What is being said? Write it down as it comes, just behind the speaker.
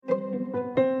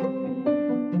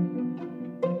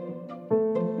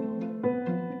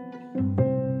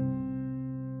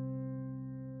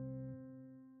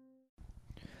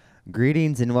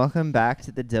Greetings and welcome back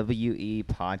to the W.E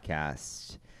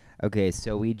Podcast. Okay,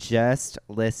 so we just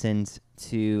listened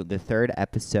to the third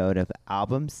episode of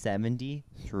album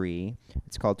 73.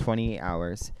 It's called 28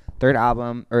 Hours. Third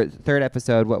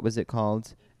episode, what was it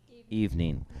called?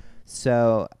 Evening.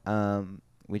 So,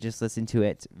 we just listened to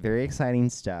it. Very exciting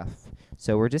stuff.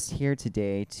 So we're just here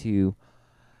today to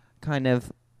kind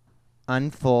of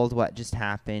unfold what just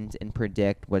happened and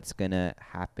predict what's going to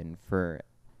happen for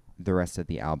the rest of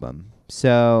the album.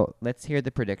 So let's hear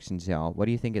the predictions, y'all. What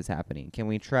do you think is happening? Can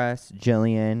we trust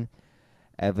Jillian?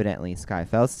 Evidently, Sky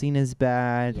Feldstein is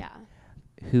bad. Yeah.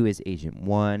 Who is Agent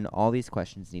 1? All these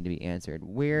questions need to be answered.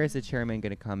 Where is the chairman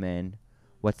going to come in?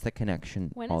 What's the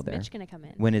connection? When all is there? Mitch going to come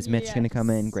in? When is Mitch going to come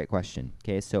in? Yes. Great question.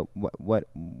 Okay, so what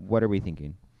are we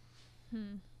thinking?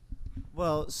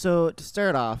 Well, so to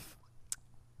start off,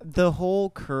 the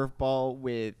whole curveball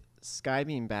with Sky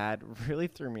being bad really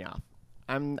threw me off.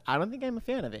 I don't think I'm a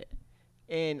fan of it.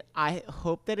 And I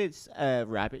hope that it's a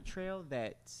rabbit trail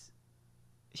that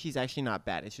she's actually not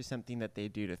bad. It's just something that they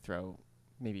do to throw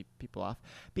maybe people off.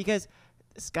 Because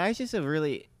Sky's just a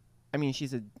really, I mean,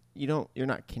 you're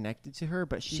not connected to her,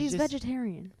 but she's just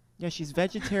vegetarian. Yeah, she's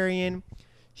vegetarian.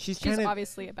 She's kind of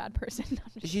obviously a bad person.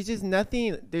 She's just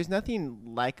nothing. There's nothing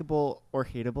likable or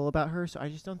hateable about her. So I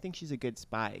just don't think she's a good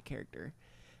spy character.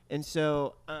 And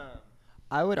so,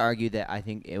 I would argue that I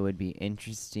think it would be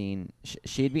interesting.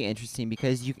 She'd be interesting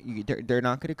because they're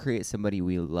not going to create somebody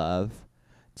we love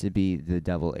to be the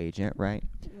double agent, right?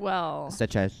 Well,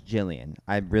 Such as Jillian.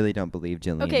 I really don't believe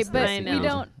Jillian. Okay, is the but I secret know. we agent.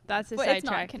 don't. that's a But it's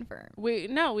not sidetrack. confirmed. We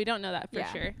don't know that for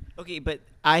Yeah. sure. okay, but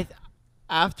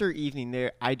after evening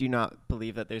there, I do not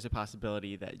believe that there's a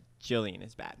possibility that Jillian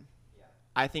is bad. Yeah.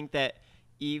 I think that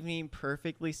evening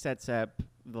perfectly sets up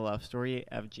the love story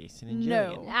of Jason and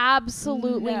No. Jillian.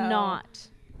 Absolutely No. not.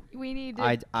 We need to.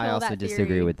 I kill also that disagree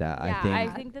theory. with that. Yeah, I I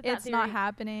think think that it's not theory-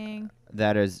 happening.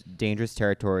 that is dangerous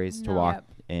territories to No. walk Yep.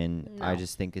 in. I No.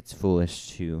 just think it's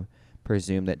foolish to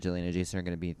presume that Jillian and Jason are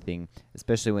going to be a thing,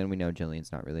 especially when we know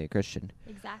Jillian's not really a Christian.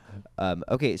 Exactly.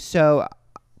 Okay, so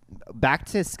back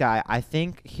to Sky. I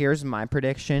think here's my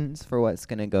predictions for what's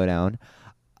going to go down.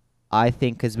 I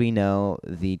think because we know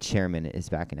the chairman is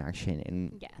back in action.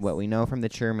 And Yes. what we know from the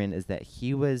chairman is that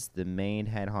he was the main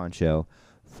head honcho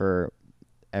for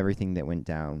everything that went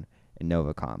down in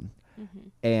Novacom. Mm-hmm.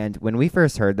 And when we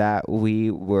first heard that,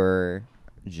 we were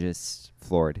just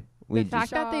floored. We The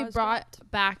fact that they Jaws brought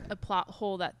back a plot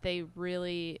hole that they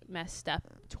really messed up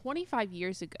 25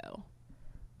 years ago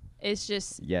is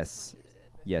just Yes.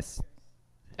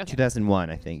 okay. 2001,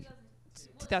 I think.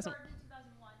 2000.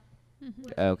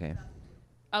 Okay.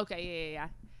 Okay, yeah.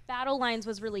 Battle Lines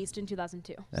was released in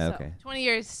 2002. Okay. 20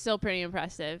 years is still pretty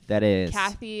impressive. That is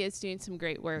Kathy is doing some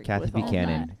great work. Kathy with all of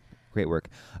Buchanan. that. Great work.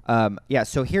 Yeah,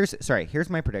 so here's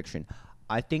my prediction.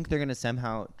 I think they're going to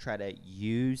somehow try to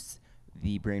use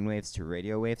the brainwaves to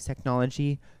radio waves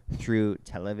technology through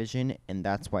television, and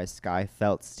that's why Sky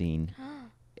Feldstein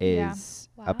is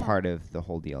Wow. a part of the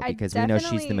whole deal, I because we know she's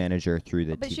the definitely- manager through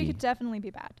the But TV. she could definitely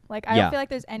be bad. Like I Yeah. don't feel like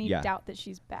there's any Yeah. doubt that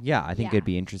she's bad. Yeah, I think Yeah. it'd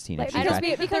be interesting Like, if she's because back.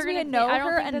 we- because they're we gonna- know I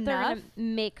don't her think that they're enough. gonna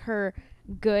make her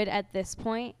good at this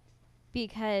point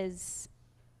because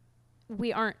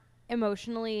we aren't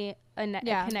emotionally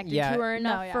Yeah. connected Yeah. to her No,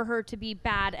 enough yeah. for her to be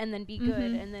bad and then be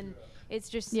good, Mhm. and then it's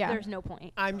just Yeah. there's no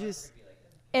point. I'm just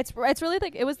It's really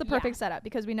like it was the Yeah. perfect setup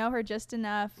because we know her just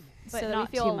enough But so that we not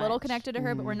feel too a little much. connected to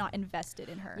her, but we're Mhm. not invested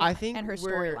in her. I think and her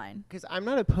storyline. because I'm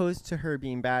not opposed to her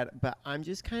being bad, but I'm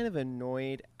just kind of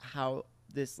annoyed how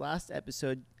this last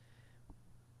episode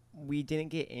we didn't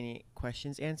get any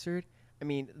questions answered. I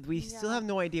mean, we still Yeah. have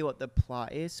no idea what the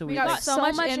plot is, so We we got like, so so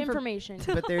much much infor- information.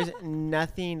 but there's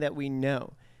nothing that we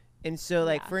know. And so,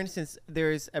 like, Yeah. for instance,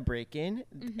 there's a break-in.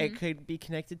 It Mhm. could be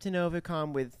connected to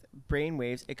Novacom with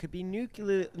brainwaves. It could be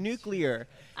nuclear.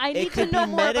 I It need to could know be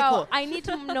more medical. about. I need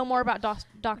to know more about Dr.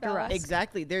 Bella. Rusk.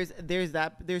 Exactly. There's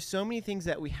so many things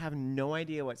that we have no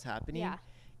idea what's happening. Yeah.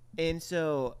 And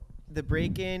so the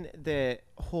break-in, the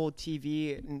whole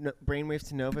TV, brainwaves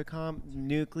to Novacom,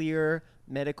 nuclear,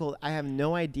 medical, I have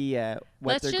no idea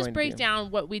what Let's they're just going break to do.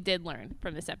 down what we did learn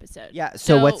from this episode. Yeah,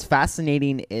 so what's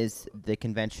fascinating is the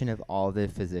convention of all the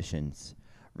physicians,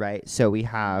 right? So we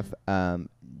have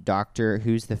Doctor,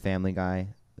 who's the family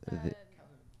guy?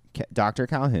 Dr.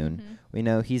 Calhoun. Mhm. We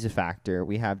know he's a factor.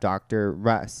 We have Dr.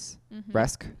 Rusk, Mhm.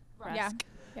 Rusk, Yeah.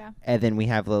 Yeah. and then we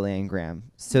have Lillian Graham.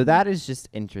 So that is just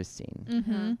interesting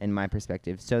Mm-hmm. in my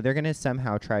perspective. So they're going to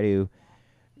somehow try to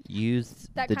use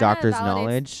That the kinda doctor's validates-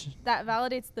 knowledge. That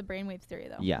validates the brainwave theory,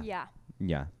 though. Yeah, Yeah.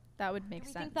 yeah. That would make Do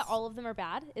we sense. think that all of them are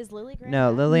bad? Is Lily Graham No,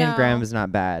 bad? Lillian No. Graham is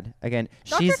not bad. Again,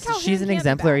 Dr. she's Calhoun an can't be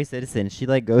exemplary bad. citizen. She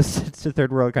like goes to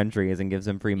third world countries and gives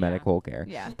them free Yeah. medical care.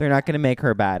 Yeah. They're not going to make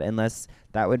her bad unless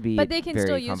that would be But they can very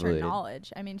still use her convoluted.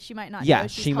 knowledge. I mean, she might not. Yeah, know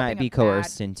she's she might helping be a bad-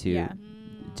 coerced into Yeah.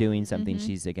 doing something Mhm.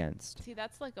 she's against. See,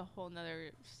 that's like a whole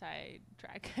nother side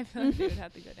track. I feel like they would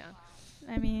have to go down.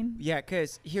 I mean, Yeah,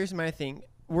 because here's my thing.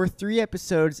 We're 3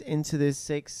 episodes into this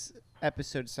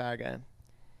 6-episode saga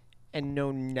and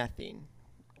know nothing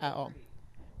at all.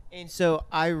 And so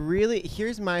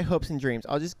here's my hopes and dreams.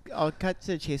 I'll cut to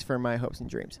the chase for my hopes and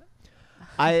dreams.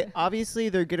 Obviously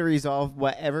they're going to resolve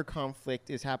whatever conflict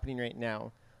is happening right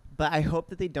now, but I hope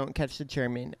that they don't catch the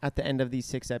chairman at the end of these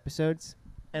 6 episodes.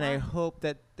 And I hope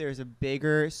that there's a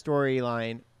bigger story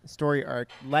arc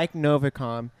like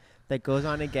Novacom that goes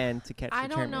on again to catch I the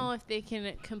don't chairman. know if they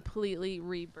can completely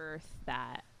rebirth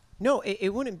that. No, it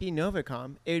wouldn't be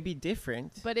Novacom. It would be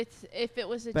different. But if it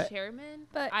was a But- chairman,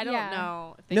 But I don't yeah.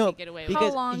 know if they No, could get away with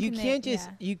because it. long you can they- can't just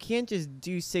yeah. you can't just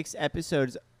do 6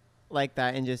 episodes like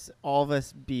that and just all of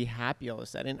us be happy all of a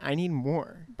sudden. I need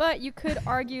more. but you could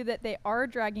argue that they are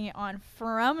dragging it on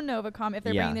from Novacom if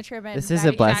they're Yeah. bringing the chairman. This is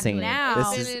back a blessing. now.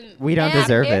 This Been is in- we don't And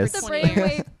deserve if this. the 20 years.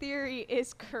 brainwave theory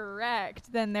is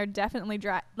correct, then they're definitely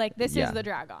this Yeah. is the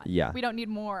drag on. Yeah. We don't need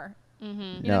more. Mm-hmm.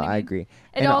 You know No, what I I mean? agree. It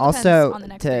And all depends also on the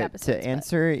next 3 episodes, to but-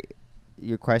 answer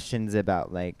your questions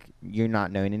about like you're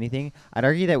not knowing anything, I'd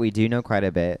argue that we do know quite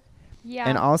a bit. Yeah.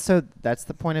 And also that's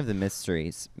the point of the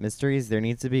mysteries. Mysteries, there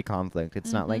needs to be conflict.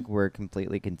 It's not Mhm. like we're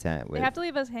completely content with They have to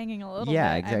leave us hanging a little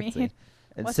Yeah, bit. exactly. I mean,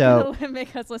 and what's so gonna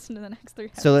make us listen to the next 3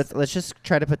 episodes? so let's just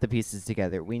try to put the pieces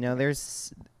together. We know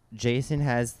there's Jason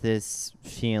has this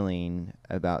feeling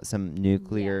about some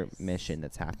nuclear Yes. mission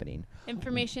that's happening.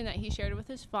 Information that he shared with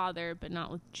his father, but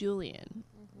not with Julian,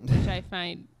 which I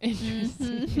find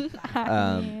interesting. Mhm.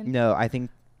 I mean, No, I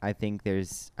think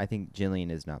Jillian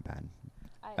is not bad.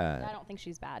 I don't think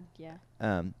she's bad.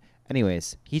 Yeah.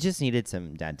 Anyways, he just needed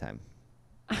some dad time.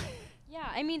 Yeah.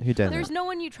 I mean, Who doesn't? there's no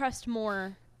one you trust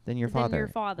more Than your than father. your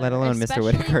father. Let alone Mr. Especially-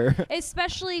 Whitaker.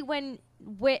 Especially when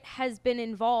Whit has been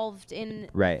involved in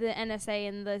Right. the NSA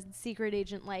and the secret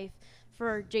agent life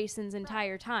for Jason's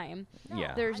entire time.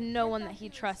 Yeah. There's no one that he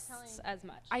trusts as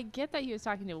much. I get that he was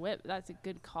talking to Whip. That's a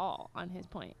good call on his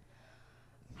point.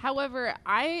 However,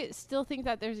 I still think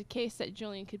that there's a case that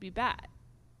Julian could be bad.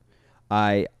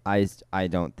 I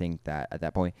don't think that at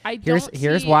that point. I Here's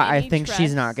don't see why I any think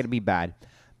she's not trust. going to be bad.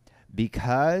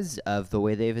 Because of the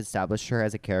way they've established her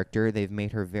as a character, they've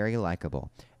made her very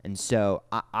likable. And so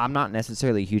I'm not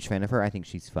necessarily a huge fan of her. I think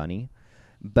she's funny.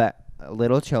 But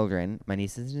little children, my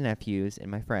nieces and nephews and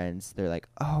my friends, they're like,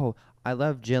 oh, I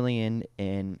love Jillian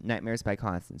in Nightmares by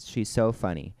Constance. She's so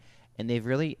funny. And they've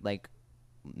really like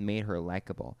made her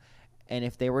likable. And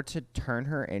if they were to turn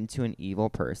her into an evil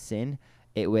person,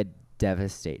 it would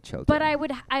devastate children. But I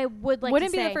would like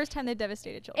wouldn't to be say, the first time they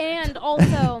devastated children. and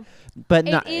also, But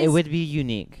it not, it is- would be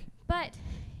unique. but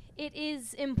it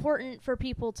is important for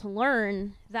people to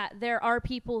learn that there are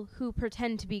people who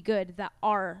pretend to be good that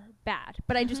are bad.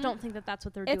 But I just Mhm. don't think that that's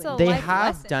what they're It's doing. a They life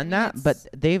have lesson. done I mean, that, but it's-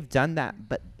 they've done that,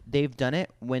 but they've done it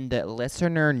when the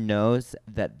listener knows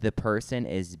that the person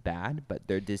is bad, but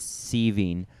they're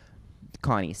deceiving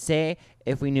Connie. Say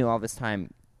if we knew all this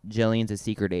time Jillian's a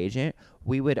secret agent,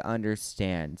 we would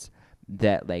understand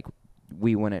that like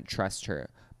we wouldn't trust her.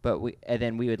 But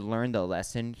then we would learn the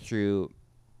lesson through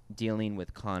dealing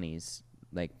with Connie's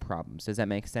like problems. Does that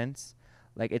make sense?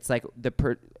 Like it's like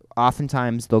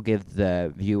oftentimes they'll give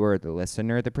the viewer, the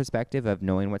listener, the perspective of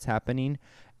knowing what's happening,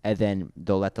 and then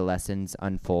they'll let the lessons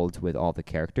unfold with all the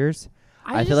characters.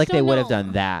 I feel just like they don't would have know.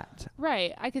 done that.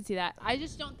 Right, I could see that. I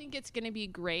just don't think it's going to be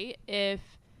great if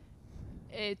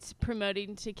it's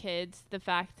promoting to kids the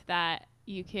fact that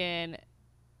you can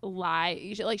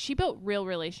lie. Like, she built real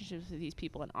relationships with these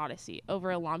people in Odyssey over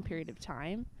a long period of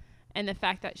time. And the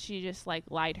fact that she just, like,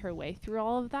 lied her way through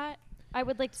all of that. I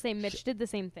would like to say Mitch did the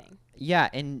same thing. Yeah,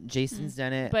 and Jason's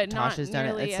done it. But not Tasha's done it.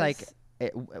 nearly It's like as-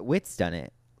 Wit's done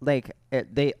it. Like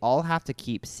they all have to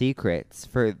keep secrets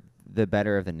for the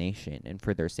better of the nation and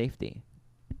for their safety.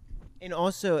 And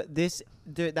also, that's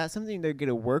something they're going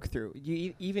to work through.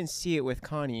 You even see it with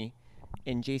Connie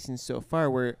and Jason so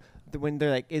far, where when they're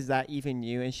like, is that even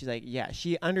you? And she's like, yeah.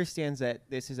 She understands that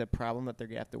this is a problem that they're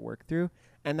going to have to work through.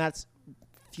 And that's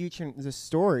the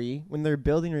story when they're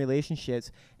building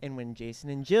relationships. And when Jason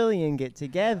and Jillian get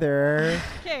together,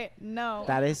 Okay, no.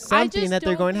 that is I something just that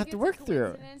they're don't going to think have to it's a work through.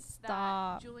 coincidence that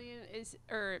Stop.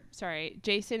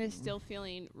 Jason is still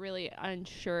feeling really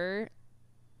unsure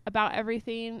about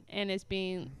everything and is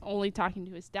being only talking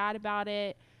to his dad about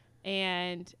it.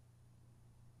 And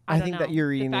I don't think know. that you're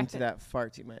The reading fact into that far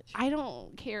too much. I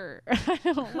don't care. I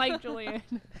don't like Julian.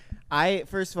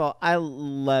 First of all, I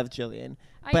love Jillian.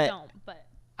 I But- don't, but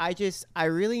I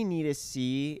really need to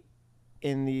see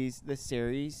in the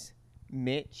series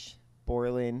Mitch,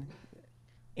 Borland,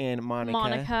 and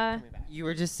Monica. You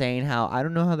were just saying how I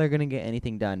don't know how they're gonna get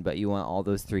anything done, but you want all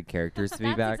those 3 characters to be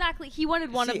That's back. exactly. He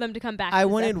wanted one See, of them to come back. I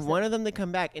this wanted episode. one of them to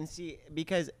come back and see,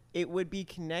 because it would be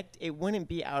it wouldn't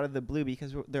be out of the blue,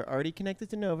 because they're already connected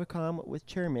to Novacom with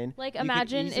Chairman. Like, You could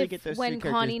imagine easily if get those when 3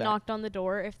 characters Connie back. knocked on the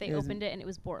door, if they It was- opened it and it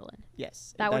was Borland.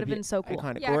 Yes, That that'd would've be been so cool.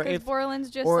 iconic. Yeah, Or because if Borland's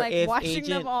just or like if watching Agent-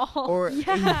 them all. or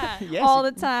Yeah. yes, all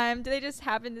the time. Do they just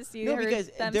happen to see No, her, because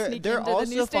them they're- sneak they're into the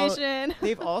also news follow- station?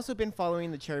 they've also been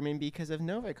following the Chairman because of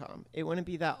Novacom. It wouldn't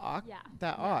be that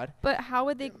odd. But how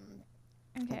would they?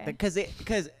 Okay. Because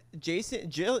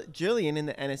Jillian in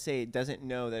the NSA doesn't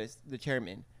know that it's the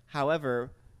Chairman.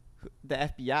 However, the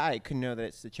FBI could know that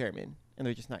it's the Chairman, and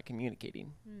they're just not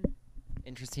communicating.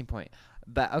 Interesting point.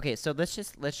 But okay, so let's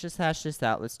just hash this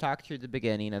out. Let's talk through the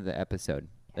beginning of the episode.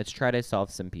 Let's try to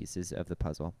solve some pieces of the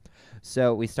puzzle.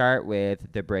 So we start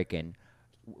with the break-in.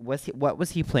 What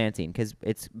was he planting? Because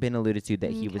it's been alluded to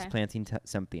that he was Okay. planting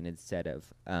something instead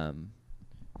of.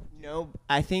 No,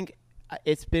 I think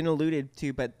it's been alluded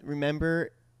to, but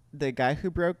remember the guy who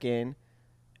broke in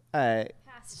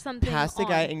Passed something. passed the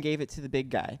guy on. and gave it to the big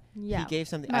guy. Yeah. He gave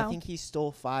something. I Mo. think he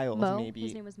stole files, Mo. maybe.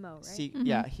 His name was Mo, right? Mhm.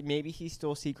 Yeah, maybe he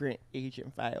stole secret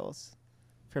agent files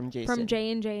from Jason. From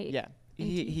J&J. Yeah, and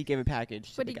he gave a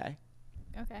package to Would the he- guy.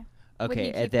 Okay. Would he Okay,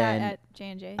 keep and then that at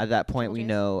J&J? at that point we Jason?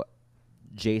 know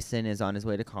Jason is on his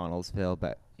way to Connellsville,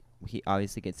 but he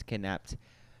obviously gets kidnapped.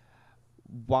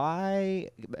 Why?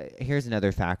 Here's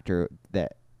another factor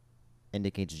that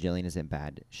indicates Jillian isn't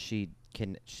bad. She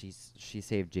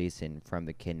saved Jason from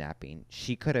the kidnapping.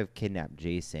 She could have kidnapped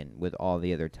Jason with all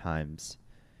the other times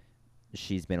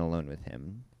she's been alone with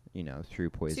him, through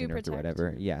poison or through protect whatever.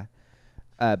 him. Yeah.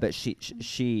 But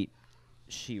she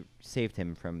saved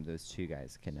him from those 2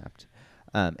 guys kidnapped.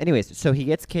 Anyways, so he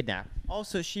gets kidnapped.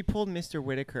 Also, she pulled Mr.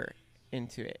 Whitaker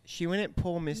into it. She wouldn't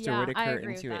pull Mr. Yeah, I Whitaker agree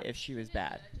with into it that. if she was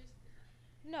bad.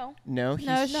 No. No,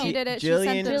 No, she did it. She Jillian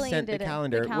sent the- sent the Jillian did it.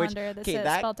 calendar, The calendar that said-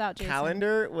 that spelled out Jason.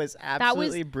 calendar was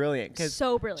absolutely brilliant, because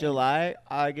So brilliant. July,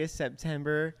 August,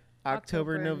 September,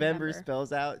 October, October, November November.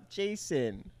 spells out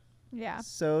Jason. Yeah,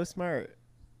 So smart.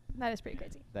 that is pretty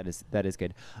crazy. That is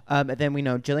good. And then we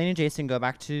know Jillian and Jason go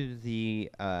back to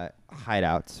the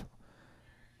hideout.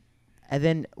 And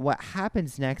then what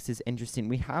happens next is interesting.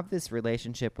 We have this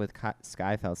relationship with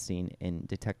Sky Felstein in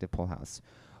Detective Polehouse,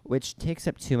 which takes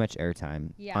up too much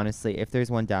airtime. Yeah. Honestly, if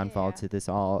there's one downfall Yeah. to this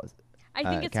all, I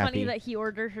think it's funny Kathy. that he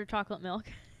ordered her chocolate milk.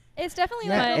 It's definitely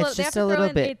Yeah, like a it's little, they have just to a little throw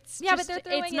in, bit- It's Yeah, but just- they're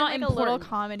throwing it's in not like a little important.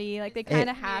 comedy. Like they kind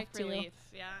of have Comedic to. relief,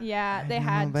 yeah. Yeah, they I know,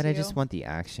 had but to. I just want the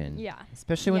action. Yeah.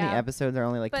 Especially when the Yeah. episodes are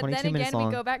only like but 22 then minutes again, long.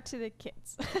 we go back to the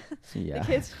kids. Yeah. The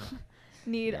kids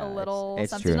need Yeah, a little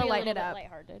it's something true. to Be a lighten it little bit up.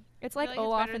 lighthearted. It's I like feel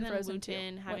Olaf it's and better than Frozen 2.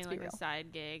 Wooten having Let's be like real. a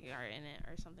side gig or in it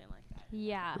or something like that.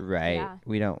 Yeah. Right. Yeah.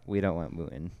 We don't want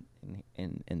Wooten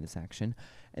in this action.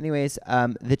 Anyways,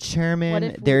 the chairman, What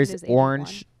if Wooten there's is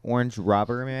Agent orange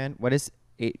robber man. What is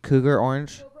it? Cougar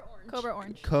Orange? Cobra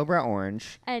Orange. Cobra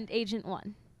Orange, And Agent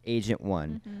 1. Agent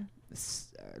 1.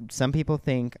 Mhm. Some people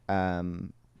think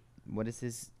what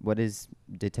is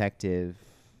Detective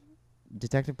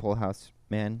Polehouse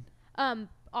man?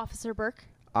 Officer Burke.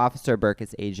 Officer Burke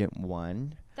is Agent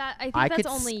 1. That I think I that's could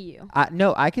only you.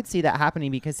 No, I could see that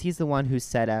happening because he's the one who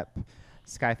set up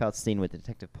Sky Feldstein with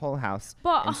Detective Polehouse.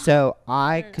 But And so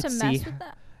I To could To see mess with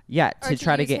that. yeah, Or to to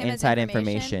try to use get him as inside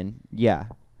information? information. Yeah.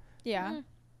 Yeah. Mm.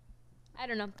 I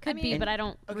don't know. Could be, mean- but I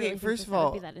don't Okay, really think first that of that would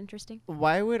all- be that interesting.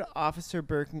 Why would Officer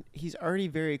Burke? He's already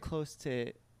very close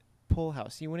to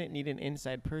Polehouse. He wouldn't need an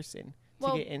inside person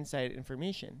Well- to get inside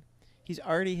information. He's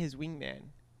already his wingman.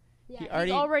 Yeah, He he's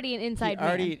already- already an inside he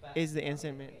already man. is the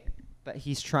inside man. But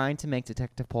he's trying to make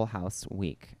Detective Polehouse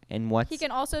weak. And what's He can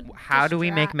also. how do we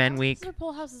make distract. men weak? Officer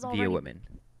Polehouse is already Via women.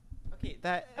 Okay,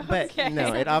 but Okay.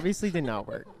 no, it obviously did not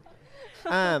work.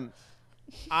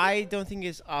 I don't think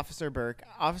it's Officer Burke.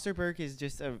 Officer Burke is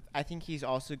just I think he's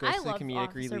also goes I to love comedic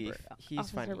Officer relief. Burke. He's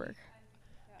Officer funny. Burke.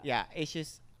 Yeah, it's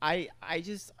just I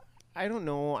don't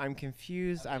know. I'm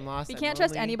confused. I'm lost. We I'm can't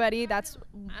trust lonely. anybody. That's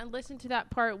I listened to that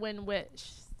part when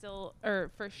Witch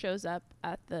first shows up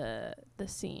at the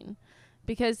scene,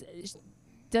 because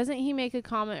doesn't he make a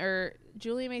comment, or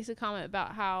Julie makes a comment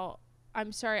about how,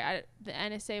 I'm sorry, the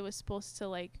NSA was supposed to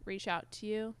like reach out to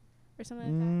you or something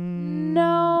like that.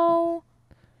 No.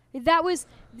 That was,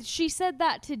 she said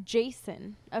that to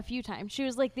Jason a few times. She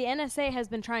was like, the NSA has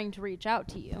been trying to reach out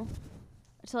to you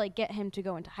to like get him to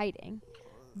go into hiding.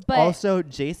 But also,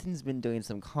 Jason's been doing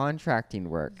some contracting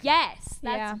work. yes,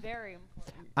 that's Yeah. very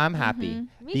important. I'm happy Mhm.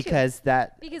 Me because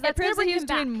that Because It that's proves gonna that bring he's him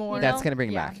back. doing more. you that's know? gonna bring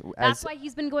him Yeah. back. That's why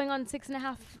he's been going on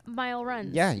 6.5-mile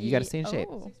runs. Yeah, you gotta stay in shape.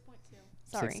 Oh.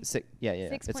 Sorry. Yeah.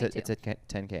 It's a 6.2.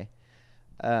 10K.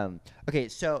 Okay,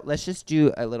 so let's just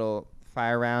do a little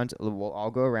fire round. We'll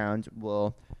all go around.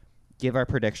 We'll give our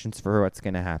predictions for what's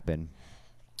gonna happen.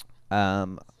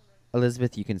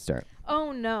 Elizabeth, you can start.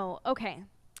 Oh no. Okay.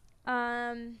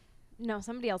 No,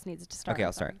 somebody else needs to start. Okay, I'm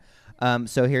I'll start. sorry.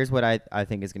 So here's what I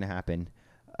think is gonna happen.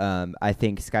 I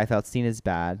think Sky Feldstein is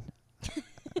bad.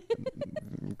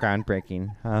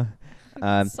 Groundbreaking, huh?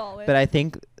 Solid. But I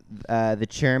think the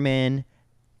chairman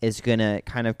is gonna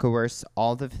kind of coerce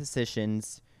all the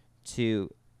physicians to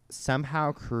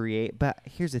somehow create. But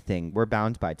here's the thing: we're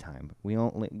bound by time. We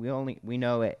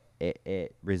know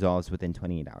it resolves within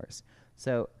 28 hours.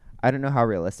 So I don't know how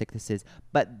realistic this is,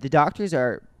 but the doctors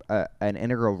are an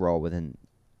integral role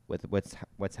with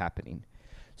what's happening.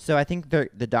 So I think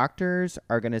the doctors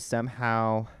are gonna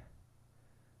somehow,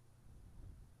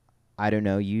 I don't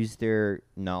know, use their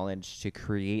knowledge to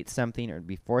create something or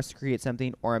be forced to create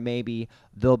something, or maybe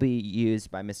they'll be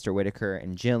used by Mr. Whitaker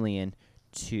and Jillian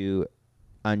to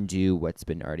undo what's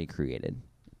been already created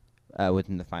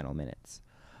within the final minutes.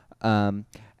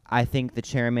 I think the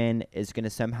chairman is going to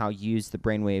somehow use the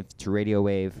brainwave to radio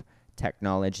wave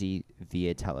technology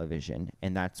via television,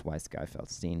 and that's why Sky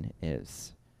Feldstein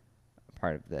is a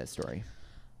part of the story.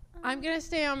 I'm going to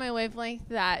stay on my wavelength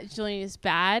that Jillian is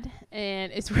bad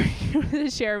and is working with the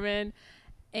chairman.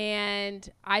 And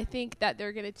I think that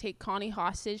they're going to take Connie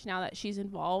hostage now that she's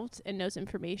involved and knows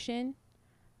information.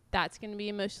 That's going to be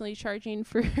emotionally charging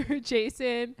for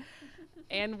Jason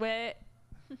and Whit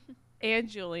and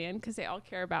Julian because they all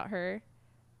care about her.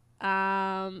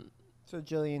 So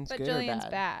Jillian's but good Jillian's or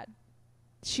bad? bad.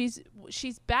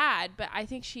 She's bad, but I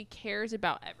think she cares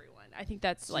about everyone. I think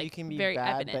that's So you like can be very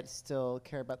bad evident. but still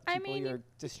care about the I people mean, you're you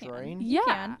destroying. can. Yeah. You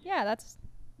can. Yeah,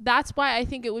 That's why I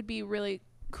think it would be really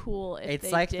cool if It's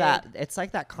they like did. that. It's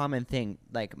like that common thing.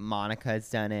 Like Monica's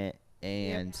done it,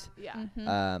 and Yeah.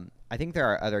 Mhm. I think there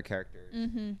are other characters.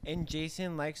 Mhm. And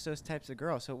Jason likes those types of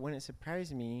girls, so it wouldn't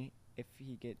surprise me if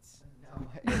he gets.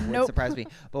 It would Nope. surprise me.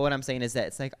 But what I'm saying is that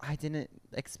it's like I didn't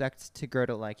expect to grow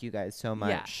to like you guys so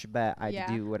much, but I Yeah.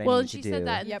 do what I Well, need and to she do. said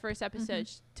that in Yep. the first episode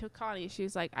to Connie. She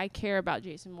was like, "I care about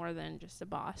Jason more than just a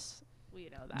boss." We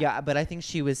know that. Yeah, but I think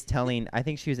she was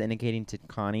indicating to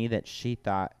Connie that she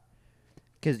thought,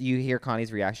 because you hear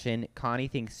Connie's reaction. Connie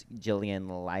thinks Jillian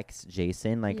likes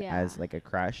Jason like as Yeah. like a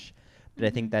crush, but I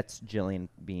think that's Jillian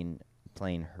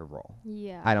playing her role.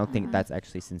 Yeah. I don't think Mhm. that's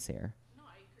actually sincere. No,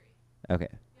 I agree.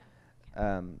 Okay.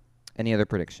 Any other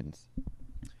predictions?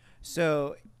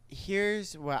 So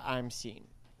here's what I'm seeing.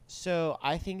 So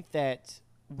I think that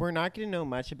we're not going to know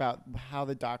much about how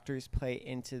the doctors play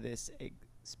into this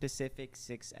specific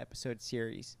 6-episode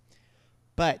series.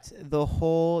 But the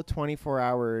whole 24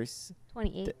 hours,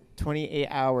 28. 28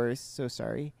 hours, is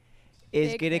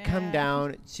Big going to come fan.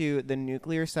 down to the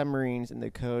nuclear submarines and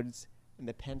the codes and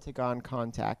the Pentagon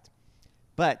contact.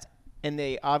 And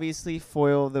they obviously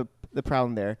foil the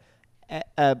problem there.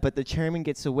 But the chairman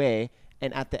gets away,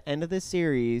 and at the end of the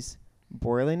series,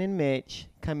 Borland and Mitch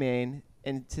come in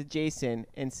and to Jason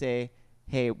and say,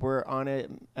 "Hey, we're on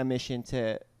a mission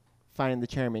to find the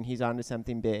chairman. He's on to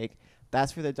something big."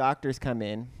 That's where the doctors come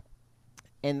in,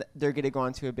 and they're gonna go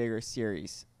on to a bigger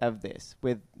series of this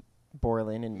with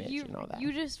Borland and Mitch and all that.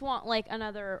 You just want like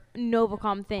another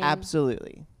Novacom thing.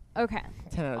 Absolutely, Okay.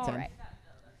 10 out of All 10. right.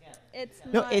 It's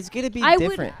No, not- it's gonna be I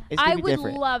different. would. It's gonna I be would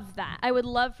different. love that. I would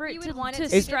love for it You to, would want to it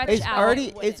to stretch it's out.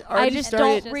 already wouldn't. it's I already just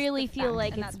started. don't really the feel fact,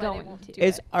 like and it's that's why they going won't to. do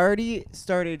It's it. already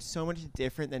started so much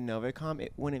different than Novacom.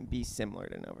 It wouldn't be similar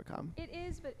to Novacom. It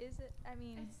is, but is it? I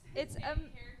mean, it's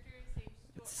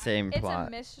Same it's plot.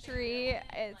 a mystery.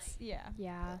 It's yeah.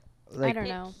 Yeah. Like, don't It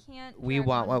know. can't we drag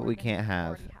want on what more we than can't it have,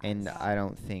 already and has. I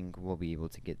don't think we'll be able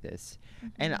to get this.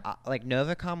 And like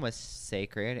Novacom was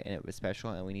sacred and it was special,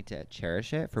 and we need to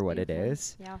cherish it for what it Beautiful.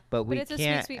 is. Yeah. But But we it's a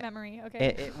can't. sweet, sweet memory. Okay.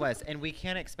 It was, and we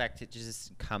can't expect it to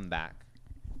just come back.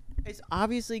 It's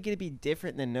obviously going to be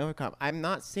different than Novacom. I'm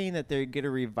not saying that they're going to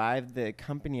revive the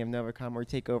company of Novacom or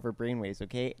take over Brainwaves,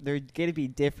 okay? They're going to be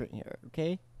different here,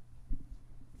 okay?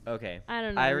 Okay. I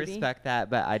don't know. I Rudy. respect that,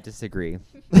 but I disagree.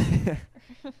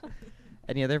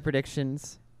 Any other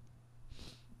predictions?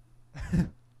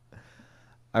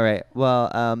 All right. Well,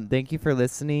 thank you for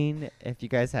listening. If you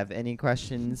guys have any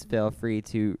questions, feel free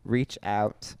to reach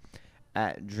out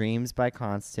at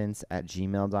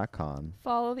dreamsbyconstance@gmail.com.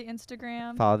 Follow the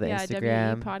Instagram. Follow the Yeah,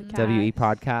 Instagram, W.E WE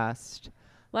Podcast.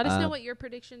 Let us know Um, what your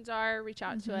predictions are. Reach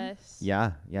out to us.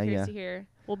 Yeah. Curious to hear.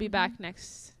 We'll be back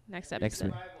next episode.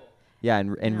 week. Yeah,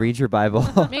 and Yeah. read your Bible.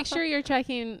 Make sure you're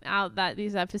checking out that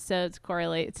these episodes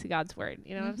correlate to God's word.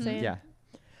 You know what I'm Mhm. saying? Yeah.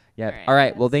 Yeah. All right. All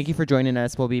right. Well, thank you for joining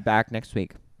us. We'll be back next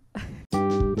week.